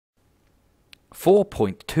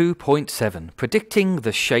S2.2.4 predicting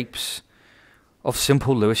the shapes of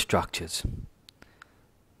simple Lewis structures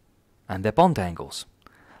and their bond angles.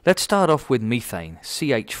 Let's start off with methane,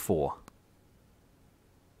 CH4.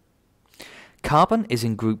 Carbon is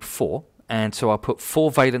in group 4, and so I'll put 4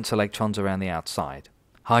 valence electrons around the outside.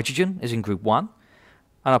 Hydrogen is in group 1,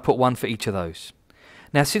 and I'll put 1 for each of those.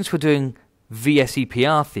 Now, since we're doing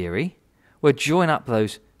VSEPR theory, we'll join up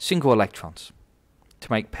those single electrons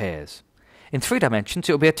to make pairs. In 3 dimensions,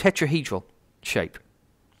 it will be a tetrahedral shape,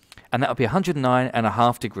 and that will be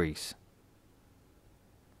 109.5 degrees.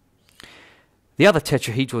 The other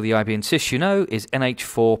tetrahedral the IB insists you know is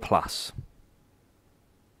NH4+.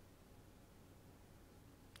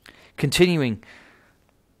 Continuing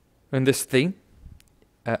in this theme,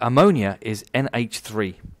 ammonia is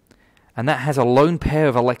NH3, and that has a lone pair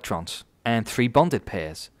of electrons and 3 bonded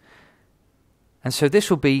pairs. And so this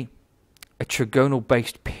will be a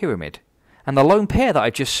trigonal-based pyramid. And the lone pair that I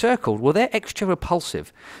just circled, well, they're extra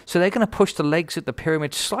repulsive. So they're going to push the legs of the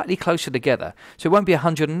pyramid slightly closer together. So it won't be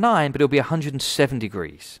 109, but it'll be 107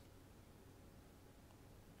 degrees.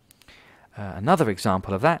 Another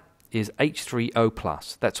example of that is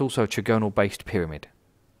H3O+. That's also a trigonal-based pyramid.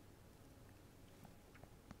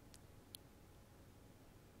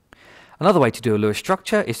 Another way to do a Lewis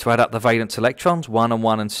structure is to add up the valence electrons. 1 and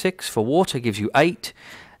 1 and 6 for water gives you 8.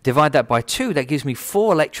 Divide that by 2, that gives me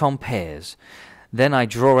 4 electron pairs. Then I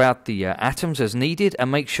draw out the atoms as needed and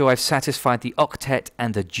make sure I've satisfied the octet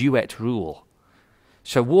and the duet rule.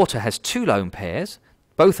 So water has 2 lone pairs.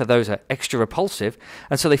 Both of those are extra repulsive,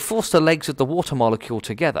 and so they force the legs of the water molecule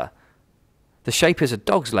together. The shape is a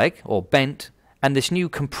dog's leg, or bent, and this new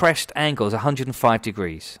compressed angle is 105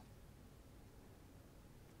 degrees.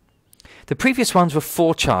 The previous ones were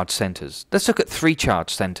 4 charge centers. Let's look at 3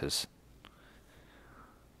 charge centers.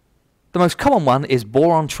 The most common one is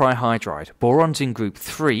boron trihydride. Boron's in group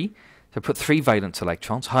 3, so put 3 valence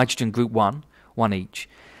electrons. Hydrogen group 1, 1 each.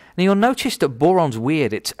 Now you'll notice that boron's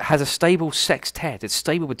weird. It has a stable sextet. It's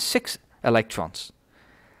stable with 6 electrons.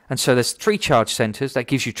 And so there's 3 charge centers. That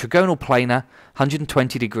gives you trigonal planar,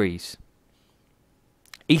 120 degrees.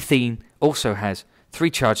 Ethene also has 3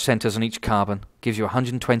 charge centers on each carbon, gives you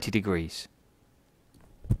 120 degrees.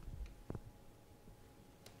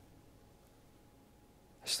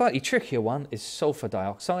 A slightly trickier one is sulfur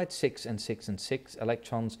dioxide, 6 and 6 and 6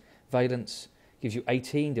 electrons. Valence gives you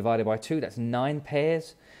 18 divided by 2, that's 9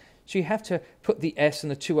 pairs. So you have to put the S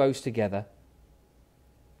and the 2 O's together.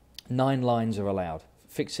 9 lines are allowed,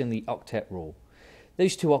 fixing the octet rule.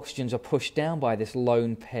 These 2 oxygens are pushed down by this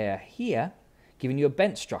lone pair here, giving you a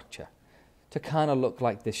bent structure to kind of look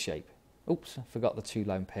like this shape. Oops, I forgot the 2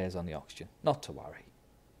 lone pairs on the oxygen. Not to worry.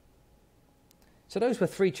 So those were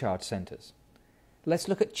 3 charge centers. Let's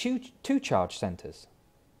look at 2 charge centers.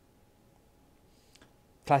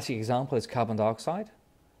 Classic example is carbon dioxide.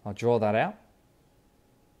 I'll draw that out.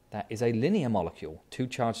 That is a linear molecule. 2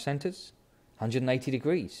 charge centers, 180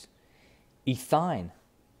 degrees. Ethine,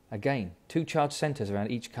 again, 2 charge centers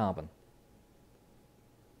around each carbon.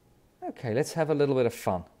 Okay, let's have a little bit of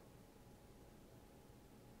fun.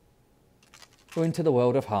 We're into the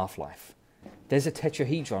world of half-life. There's a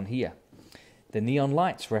tetrahedron here. The neon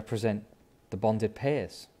lights represent the bonded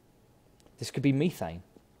pairs. This could be methane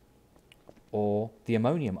or the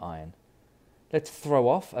ammonium ion. Let's throw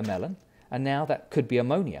off a melon, and now that could be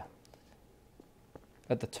ammonia.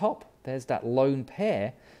 At the top, there's that lone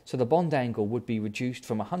pair, so the bond angle would be reduced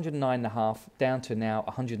from 109.5 down to now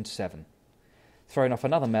 107. Throwing off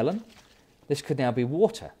another melon, this could now be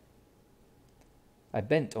water. A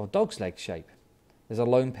bent or dog's leg shape. There's a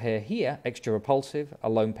lone pair here, extra repulsive, a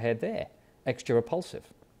lone pair there, extra repulsive.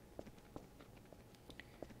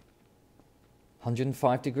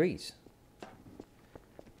 105 degrees.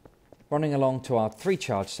 Running along to our 3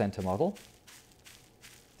 charge center model,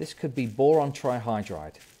 this could be boron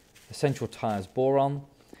trihydride. The central tie is boron,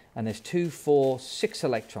 and there's 2, 4, 6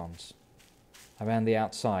 electrons around the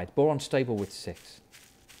outside. Boron stable with 6.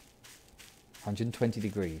 120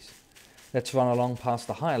 degrees. Let's run along past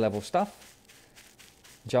the higher level stuff.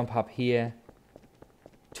 Jump up here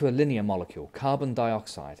to a linear molecule, carbon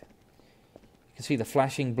dioxide. You can see the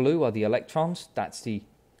flashing blue are the electrons. That's the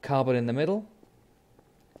carbon in the middle.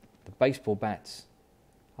 The baseball bats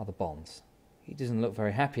are the bonds. He doesn't look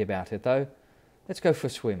very happy about it though. Let's go for a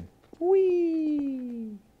swim.